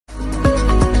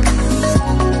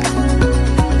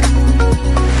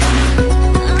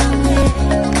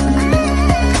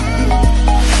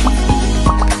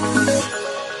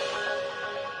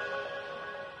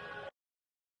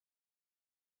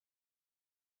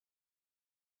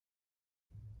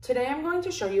Today I'm going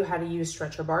to show you how to use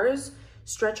stretcher bars.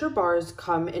 Stretcher bars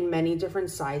come in many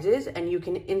different sizes and you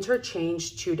can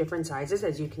interchange two different sizes.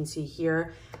 As you can see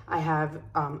here, I have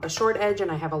a short edge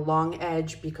and I have a long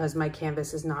edge because my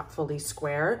canvas is not fully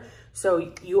square.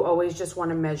 So you always just want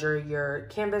to measure your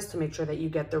canvas to make sure that you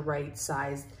get the right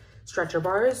size stretcher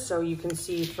bars. So you can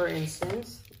see, for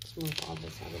instance, let's move all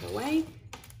this out of the way.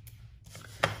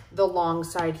 The long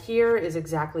side here is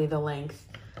exactly the length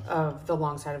of the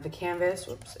long side of the canvas,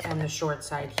 and the short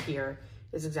side here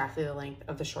is exactly the length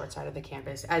of the short side of the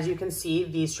canvas. As you can see,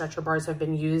 these stretcher bars have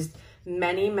been used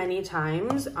many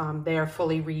times. They are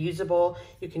fully reusable.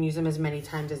 You can use them as many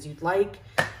times as you'd like.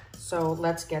 So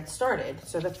let's get started.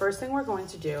 So the first thing we're going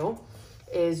to do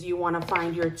is you want to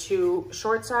find your two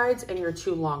short sides and your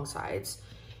two long sides.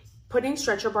 Putting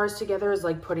stretcher bars together is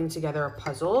like putting together a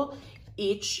puzzle.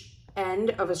 Each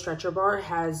end of a stretcher bar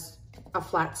has a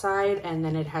flat side and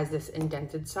then it has this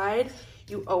indented side.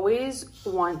 You always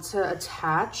want to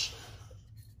attach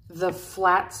the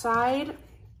flat side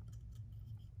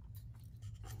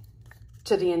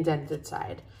to the indented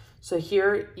side. So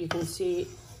here you can see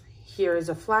here is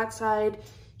a flat side,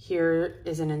 here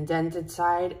is an indented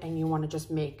side, and you want to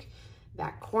just make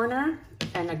that corner.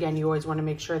 And again, you always want to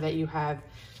make sure that you have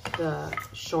the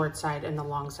short side and the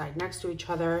long side next to each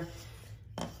other.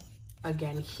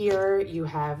 Again, here you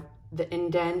have the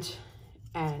indent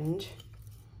and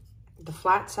the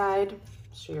flat side.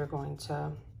 So you're going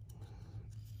to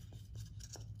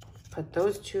put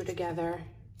those two together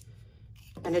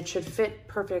and it should fit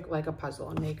perfect like a puzzle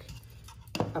and make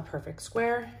a perfect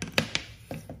square.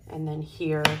 And then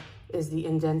here is the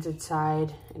indented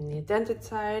side and the indented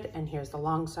side, and here's the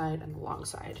long side and the long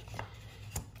side.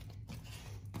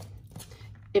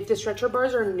 If the stretcher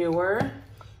bars are newer,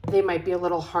 they might be a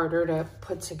little harder to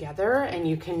put together, and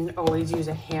you can always use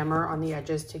a hammer on the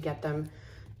edges to get them,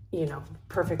 you know,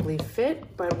 perfectly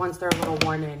fit. But once they're a little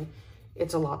worn in,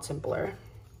 it's a lot simpler.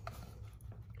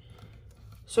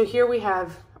 So here we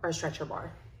have our stretcher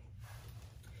bar.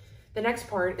 The next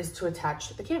part is to attach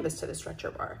the canvas to the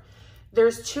stretcher bar.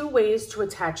 There's two ways to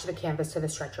attach the canvas to the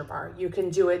stretcher bar. You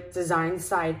can do it design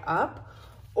side up,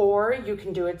 or you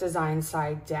can do it design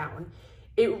side down.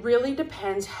 It really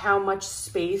depends how much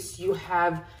space you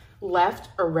have left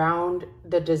around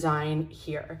the design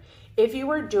here. If you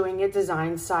are doing it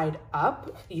design side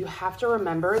up, you have to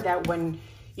remember that when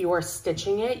you are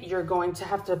stitching it, you're going to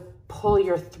have to pull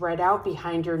your thread out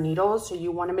behind your needle. So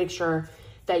you want to make sure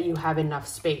that you have enough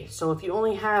space. So if you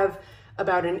only have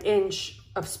about an inch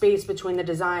of space between the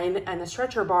design and the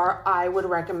stretcher bar, I would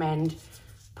recommend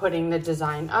putting the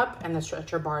design up and the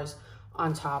stretcher bars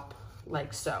on top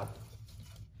like so.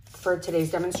 For today's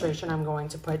demonstration, I'm going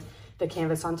to put the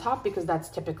canvas on top because that's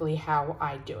typically how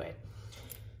I do it.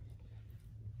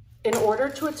 In order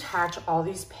to attach all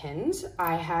these pins,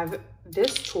 I have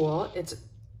this tool. It's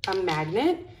a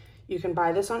magnet. You can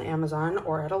buy this on Amazon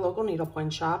or at a local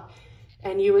needlepoint shop,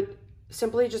 and you would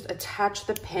simply just attach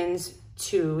the pins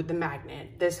to the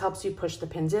magnet. This helps you push the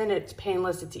pins in. It's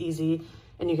painless, it's easy,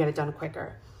 and you get it done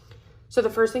quicker. So the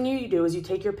first thing you do is you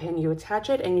take your pin, you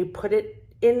attach it, and you put it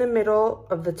in the middle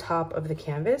of the top of the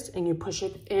canvas, and you push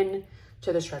it in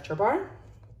to the stretcher bar.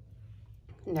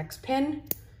 Next pin,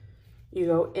 you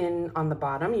go in on the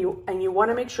bottom, and you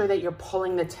want to make sure that you're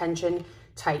pulling the tension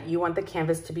tight. You want the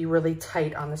canvas to be really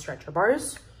tight on the stretcher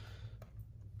bars,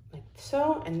 like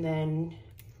so. And then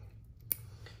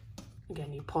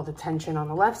again, you pull the tension on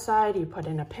the left side, you put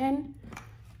in a pin,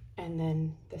 and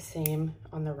then the same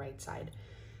on the right side.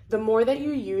 The more that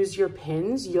you use your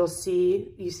pins, you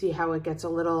see how it gets a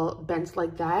little bent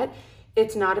like that.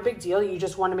 It's not a big deal. You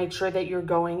just want to make sure that you're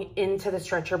going into the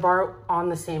stretcher bar on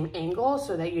the same angle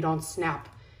so that you don't snap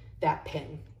that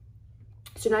pin.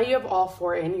 So now you have all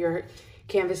four in. Your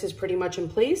canvas is pretty much in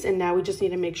place, and now we just need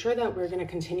to make sure that we're going to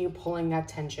continue pulling that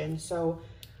tension. So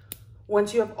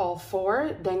once you have all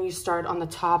four, then you start on the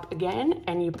top again,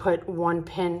 and you put one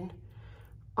pin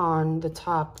on the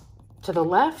top to the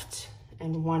left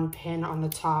and one pin on the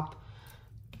top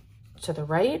to the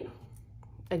right.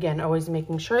 Again, always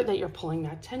making sure that you're pulling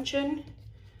that tension.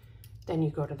 Then you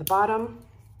go to the bottom,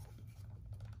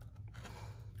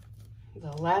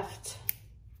 the left,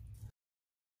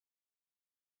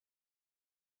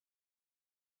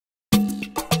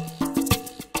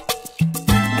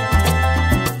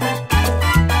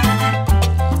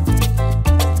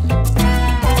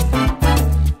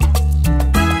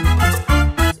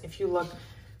 if you look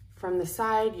from the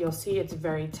side, you'll see it's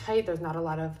very tight. There's not a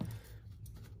lot of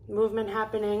movement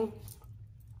happening.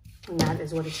 And that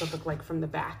is what it should look like from the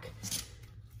back.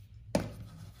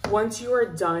 Once you are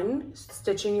done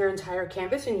stitching your entire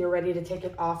canvas and you're ready to take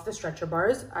it off the stretcher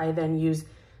bars, I then use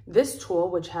this tool,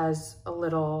 which has a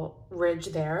little ridge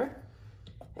there,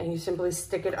 and you simply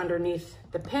stick it underneath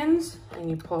the pins and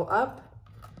you pull up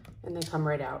and they come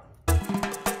right out.